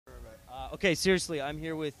Okay, seriously, I'm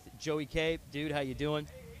here with Joey K. Dude, how you doing?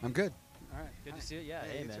 I'm good. All right. Good to see you. Yeah,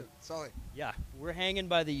 hey, man. Too. Sully. Yeah, we're hanging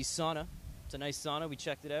by the sauna. It's a nice sauna. We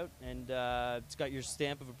checked it out, and it's got your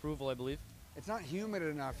stamp of approval, I believe. It's not humid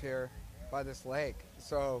enough here by this lake,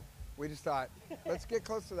 so we just thought, let's get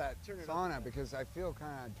close to that sauna because I feel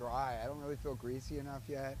kind of dry. I don't really feel greasy enough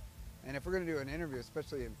yet. And if we're going to do an interview,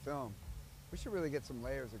 especially in film, we should really get some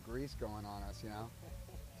layers of grease going on us, you know?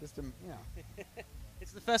 Just to, you know.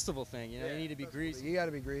 It's the festival thing, you know? You need to be greasy. You got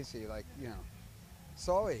to be greasy, like, you know.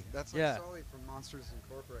 Sully. That's like Sully from Monsters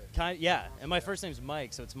Incorporated. Yeah, and my first name's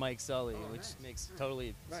Mike, so it's Mike Sully, which makes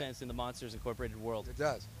totally sense in the Monsters Incorporated world. It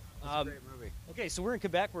does. It's a great movie. Okay, so we're in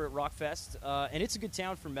Quebec. We're at Rockfest, and it's a good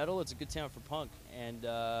town for metal. It's a good town for punk. And,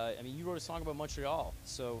 I mean, you wrote a song about Montreal.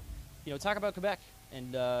 So, you know, talk about Quebec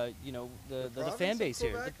and, you know, the fan base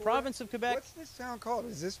here. The province of Quebec. What's this town called?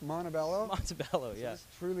 Is this Montebello? Montebello, yeah. This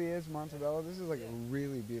truly is Montebello. This is like a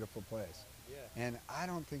really beautiful place. Yeah. And I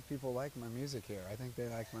don't think people like my music here. I think they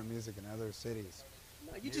like my music in other cities.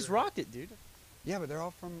 No, you just rocked it, dude. Yeah, but they're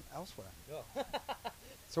all from elsewhere. Oh.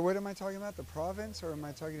 So what am I talking about? The province, or am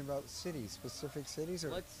I talking about cities, specific cities?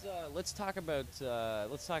 Or let's talk about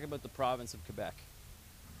the province of Quebec.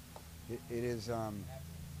 It is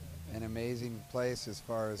an amazing place as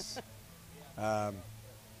far as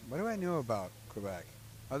what do I know about Quebec,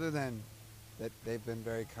 other than that they've been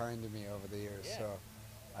very kind to me over the years. Yeah. So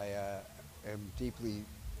I am deeply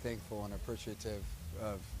thankful and appreciative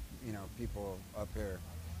of people up here.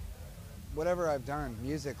 Whatever I've done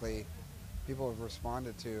musically, people have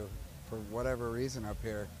responded to for whatever reason up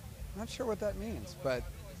here. I'm not sure what that means, but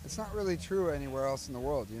it's not really true anywhere else in the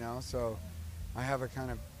world, you know? So I have a kind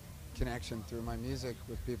of connection through my music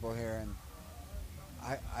with people here, and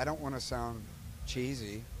I don't want to sound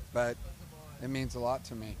cheesy, but it means a lot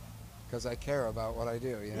to me because I care about what I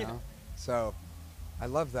do, you know? Yeah. So I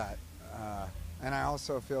love that. And I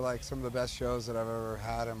also feel like some of the best shows that I've ever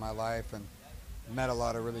had in my life and met a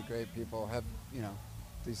lot of really great people have, you know,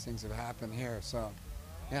 these things have happened here. So,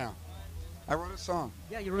 you know, I wrote a song.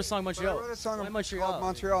 Yeah, you wrote a song, Montreal. I wrote a song called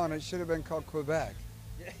Montreal, and it should have been called Quebec.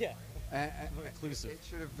 Yeah. Inclusive. It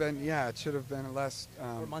should have been, it should have been less.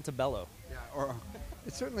 Or Montebello. Yeah, or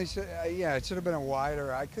it certainly should. It should have been a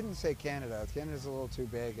wider. I couldn't say Canada. Canada's a little too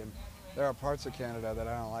big, and there are parts of Canada that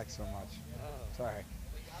I don't like so much. Oh. Sorry.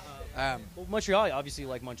 Well, Montreal, obviously, you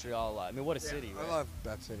like Montreal a lot. I mean, what a city, right? I love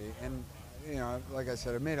that city, and you know, like I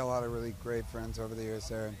said, I've made a lot of really great friends over the years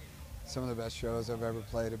there, and some of the best shows I've ever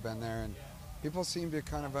played have been there, and people seem to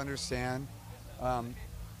kind of understand,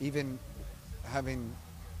 even having,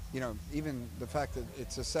 you know, even the fact that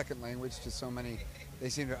it's a second language to so many, they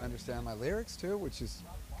seem to understand my lyrics too, which is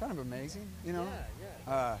kind of amazing, you know?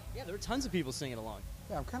 Yeah, there were tons of people singing along.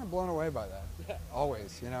 Yeah, I'm kind of blown away by that,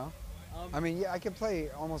 always, you know? I mean, I can play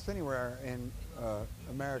almost anywhere in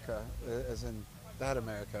America, as in that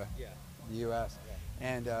America, the U.S.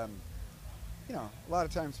 And, you know, a lot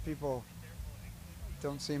of times people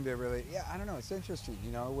don't seem to really, I don't know, it's interesting,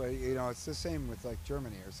 you know, where, you know, it's the same with like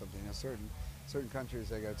Germany or something, you know, certain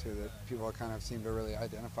countries I go to that people kind of seem to really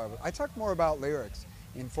identify with. I talk more about lyrics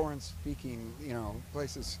in foreign-speaking, you know,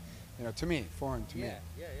 places, you know, to me, foreign to me.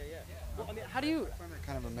 Yeah. Well, I mean, how do you... I find that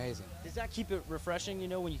kind of amazing. Does that keep it refreshing, you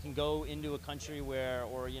know, when you can go into a country where,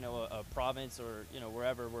 or, you know, a province or, you know,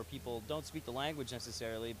 wherever, where people don't speak the language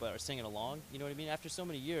necessarily, but are singing along, you know what I mean? After so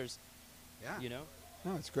many years, you know?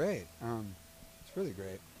 No, it's great. It's really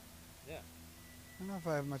great. Yeah. I don't know if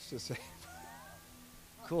I have much to say.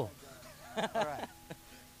 Cool. All right.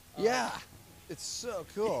 Yeah. It's so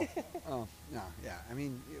cool. I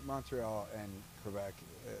mean, Montreal and Quebec,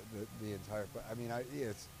 the entire. I mean,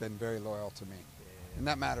 it's been very loyal to me, and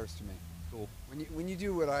that matters to me. Cool. When you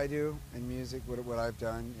do what I do in music, what I've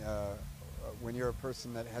done, when you're a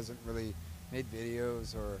person that hasn't really made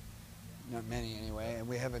videos, or not many anyway, and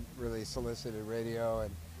we haven't really solicited radio,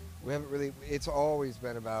 and we haven't really. It's always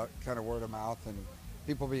been about kind of word of mouth and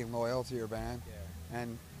people being loyal to your band,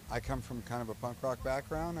 and. I come from kind of a punk rock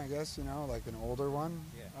background, I guess, you know, like an older one,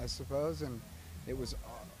 I suppose. And it was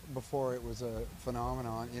before it was a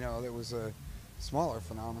phenomenon, you know, it was a smaller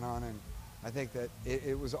phenomenon. And I think that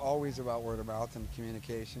it was always about word of mouth and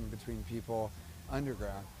communication between people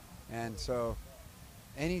underground. And so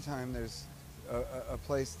anytime there's a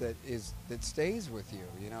place that stays with you,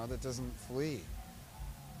 you know, that doesn't flee,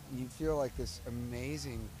 you feel like this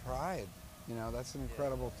amazing pride. You know, that's an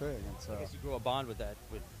incredible thing. And so, I guess you grow a bond with that,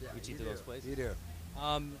 with each of those places. You do.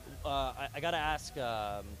 I got to ask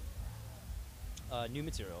new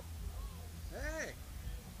material. Hey.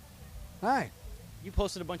 Hi. You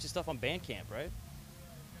posted a bunch of stuff on Bandcamp, right?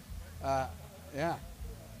 Yeah.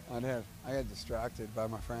 I did. I got distracted by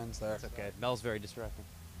my friends there. It's okay. Mel's very distracting.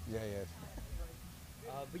 Yeah, yeah.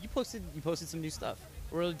 But you posted some new stuff.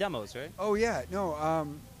 Or demos, right? Oh yeah, no.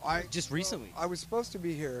 I just recently. I was supposed to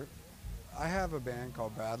be here. I have a band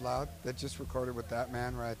called Bad Loud that just recorded with that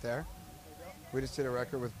man right there. We just did a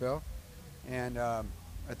record with Bill, and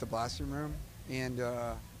at the Blasting Room, and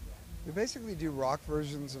we basically do rock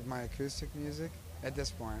versions of my acoustic music. At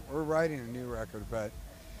this point, we're writing a new record, but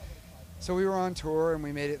so we were on tour and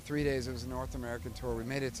we made it 3 days. It was a North American tour. We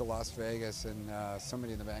made it to Las Vegas, and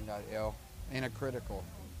somebody in the band got ill, in a critical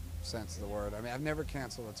sense of the word. I mean, I've never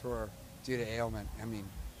canceled a tour due to ailment. I mean,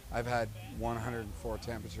 I've had 104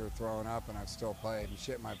 temperature, throwing up, and I've still played and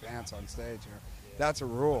shit my pants on stage. You know, that's a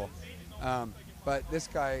rule. But this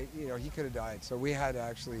guy, you know, he could have died, so we had to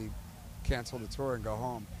actually cancel the tour and go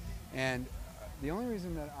home. And the only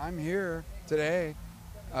reason that I'm here today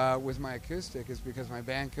with my acoustic is because my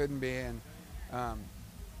band couldn't be, and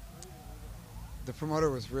the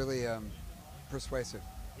promoter was really persuasive.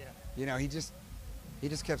 Yeah. You know, he just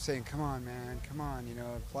kept saying, "Come on, man, come on, you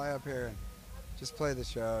know, fly up here and just play the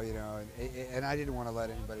show," you know. And I didn't want to let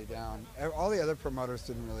anybody down. All the other promoters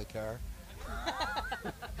didn't really care.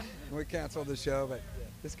 We canceled the show, but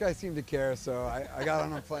this guy seemed to care, so I got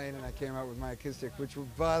on a plane and I came out with my acoustic, which,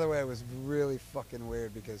 by the way, was really fucking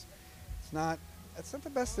weird because it's not the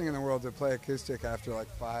best thing in the world to play acoustic after like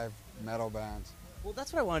 5 metal bands. Well,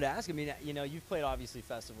 that's what I wanted to ask. I mean, you know, you've played obviously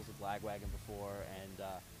festivals with Lagwagon before, and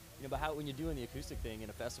you know, but how when you're doing the acoustic thing in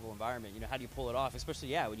a festival environment, you know, how do you pull it off?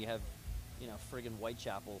 Especially, when you have, you know, friggin'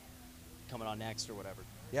 Whitechapel coming on next or whatever.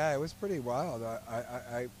 Yeah, it was pretty wild.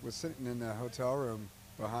 I was sitting in the hotel room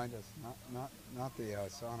behind us, not the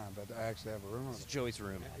sauna, but I actually have a room. This is Joey's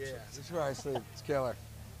room. Yeah, this is where I sleep. It's killer.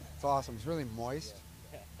 It's awesome. It's really moist.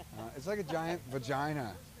 It's like a giant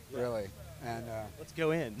vagina, really. And let's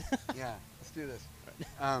go in. Yeah, let's do this.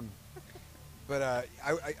 But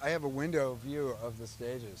I have a window view of the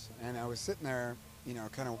stages, and I was sitting there, you know,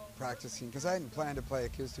 kind of practicing because I hadn't planned to play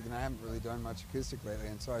acoustic, and I haven't really done much acoustic lately,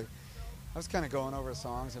 and so I was kind of going over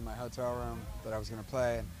songs in my hotel room that I was going to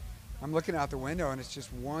play, and I'm looking out the window, and it's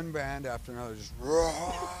just one band after another, just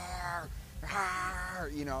roar, roar,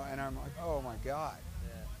 you know, and I'm like, oh my God,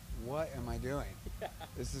 what am I doing?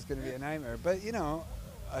 This is going to be a nightmare. But, you know,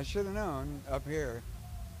 I should have known up here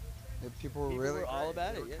that people were really all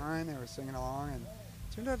about it. They were kind, they were singing along, and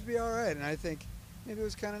it turned out to be all right. And I think maybe it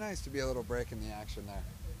was kind of nice to be a little break in the action there.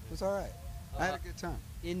 It was all right. I had a good time.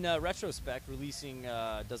 In retrospect, releasing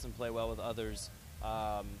Doesn't Play Well with Others,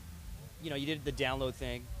 you know, you did the download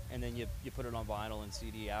thing, and then you put it on vinyl and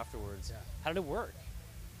CD afterwards. Yeah. How did it work?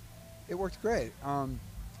 It worked great. You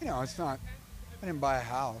know, it's not, I didn't buy a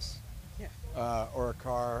house or a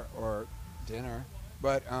car or dinner.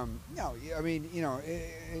 But, no, I mean, you know,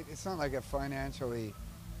 it's not like a financially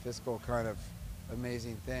fiscal kind of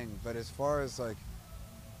amazing thing. But as far as like,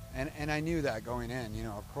 and I knew that going in, you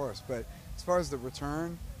know, of course. But as far as the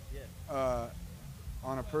return,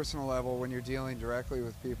 on a personal level, when you're dealing directly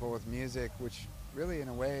with people with music, which really in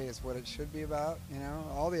a way is what it should be about, you know,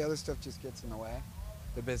 all the other stuff just gets in the way,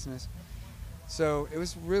 the business. So it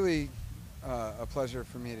was really a pleasure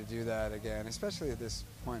for me to do that again, especially at this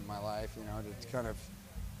point in my life, you know, to kind of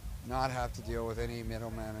not have to deal with any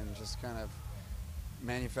middlemen and just kind of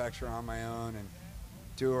manufacture on my own and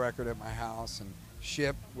do a record at my house and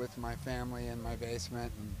ship with my family in my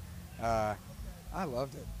basement. And I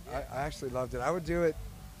loved it. I actually loved it. I would do it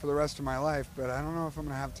for the rest of my life, but I don't know if I'm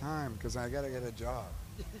going to have time because I got to get a job.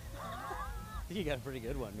 I think you got a pretty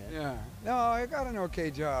good one, man. Yeah. No, I got an okay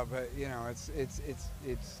job, but, you know, it's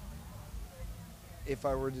if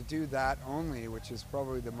I were to do that only, which is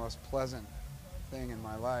probably the most pleasant thing in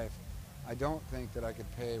my life, I don't think that I could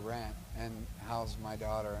pay rent and house my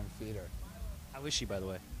daughter and feed her. How is she, by the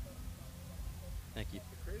way? Thank you.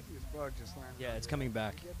 The craziest bug just landed. Yeah, it's coming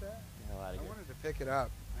back. Did you get that? Get the hell out of I here. wanted to pick it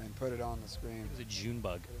up and put it on the screen. It was a June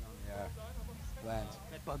bug. Yeah. Lens.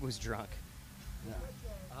 That bug was drunk.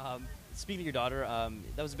 Yeah. Speaking of your daughter,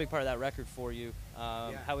 that was a big part of that record for you.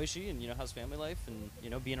 How is she, and, you know, how's family life, and, you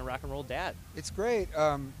know, being a rock and roll dad? It's great,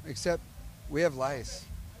 except we have lice.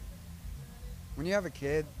 When you have a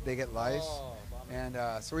kid, they get lice, and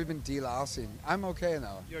so we've been delousing. I'm okay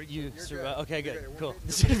though. You're good. Okay, good, You're good. cool.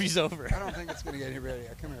 This interview's over. I don't think it's gonna get any better.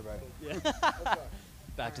 Come here, buddy. Yeah.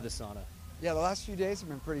 Back to the sauna. Yeah, the last few days have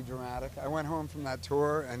been pretty dramatic. I went home from that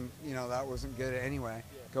tour, and, you know, that wasn't good anyway.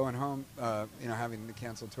 Going home, you know, having the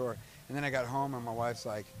canceled tour. And then I got home, and my wife's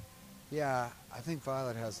like, yeah, I think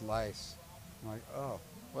Violet has lice. I'm like, oh,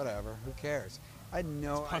 whatever, who cares? I had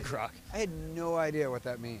no It's punk rock. I had no idea what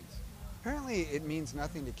that means. Apparently it means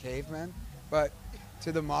nothing to cavemen, but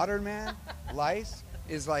to the modern man, lice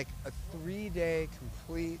is like a 3-day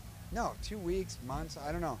complete, no, 2 weeks, months,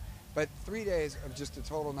 I don't know, but 3 days of just a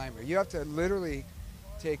total nightmare. You have to literally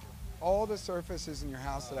take all the surfaces in your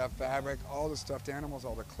house that have fabric, all the stuffed animals,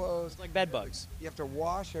 all the clothes. It's like bed bugs. You have to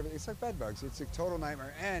wash everything. It's like bed bugs. It's a total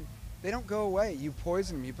nightmare. And they don't go away. You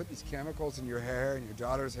poison them. You put these chemicals in your hair and your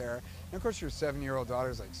daughter's hair. And of course, your 7-year-old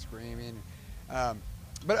daughter's like screaming.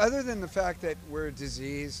 But other than the fact that we're a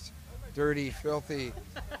diseased, dirty, filthy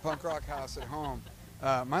punk rock house at home,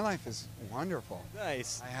 my life is wonderful.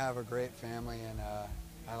 Nice. I have a great family, and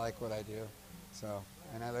I like what I do. So,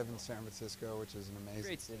 and I live in San Francisco, which is an amazing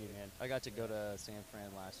Great city, man. I got to go to San Fran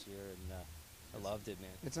last year, and I loved it, man.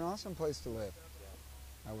 It's an awesome place to live.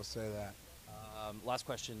 I will say that. Last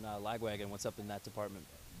question, Lagwagon, what's up in that department?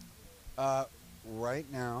 Right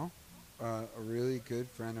now, a really good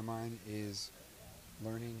friend of mine is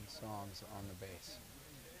learning songs on the bass.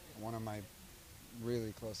 One of my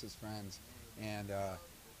really closest friends, and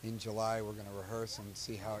in July we're going to rehearse and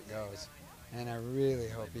see how it goes. And I really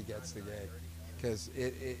hope he gets the gig, because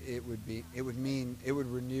it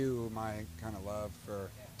would renew my kind of love for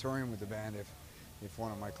touring with the band if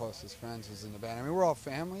one of my closest friends was in the band. I mean, we're all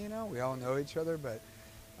family, you know, we all know each other, but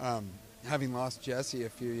having lost Jesse a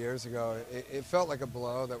few years ago, it felt like a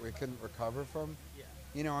blow that we couldn't recover from. Yeah.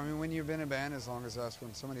 You know, I mean, when you've been in a band as long as us,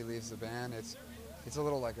 when somebody leaves the band, it's a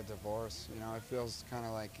little like a divorce. You know, it feels kind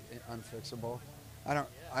of like unfixable. I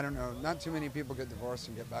don't know. Not too many people get divorced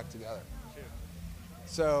and get back together. Sure.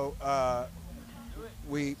 So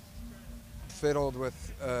we fiddled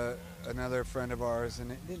with another friend of ours,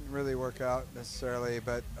 and it didn't really work out necessarily.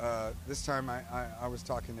 But this time I was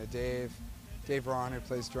talking to Dave Ron, who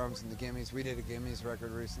plays drums in the Gimmies. We did a Gimmies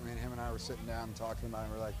record recently, and him and I were sitting down and talking about it.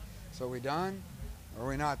 And we're like, so are we done or are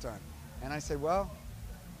we not done? And I said, well,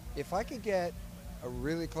 if I could get a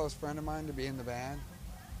really close friend of mine to be in the band,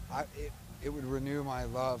 it would renew my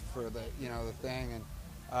love for the thing.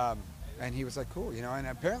 And he was like, cool, you know. And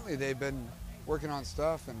apparently they've been working on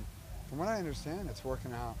stuff, and from what I understand, it's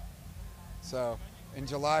working out. So in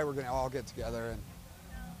July we're gonna all get together, and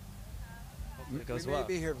it goes we well. may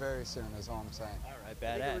be here very soon, is all I'm saying. All right, I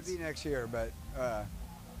think it would badass. be next year, but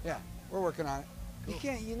yeah, we're working on it.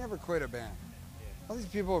 Cool. You never quit a band. All these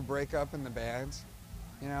people who break up in the bands,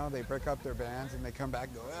 you know, they break up their bands and they come back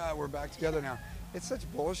and go, we're back together now. It's such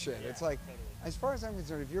bullshit. Yeah, it's like, totally. as far as I'm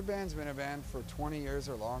concerned, if your band's been a band for 20 years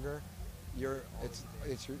or longer, you're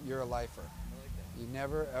a lifer. You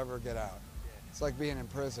never ever get out. It's like being in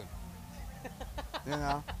prison. You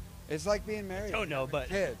know, it's like being married. Don't know, but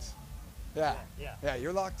Kids. Yeah,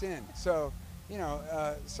 you're locked in. So, you know,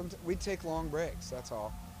 we take long breaks, that's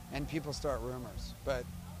all. And people start rumors. But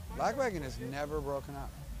Lagwagon has never broken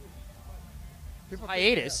up. People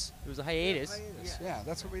hiatus. It was a hiatus. Yeah,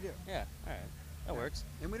 that's what we do. Yeah, all right. That works.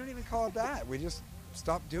 And we don't even call it that. We just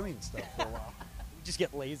stop doing stuff for a while. Just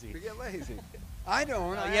get lazy. We get lazy. I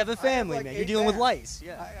don't. You have a family, man. You're dealing with lice.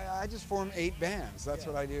 Yeah. I just form 8 bands. That's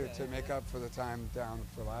what I do to make up for the time down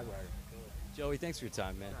for Lagwagon. Joey, thanks for your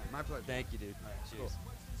time, man. My pleasure. Thank you, dude. Cheers.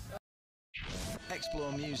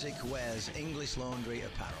 Explore Music wears English Laundry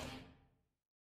apparel.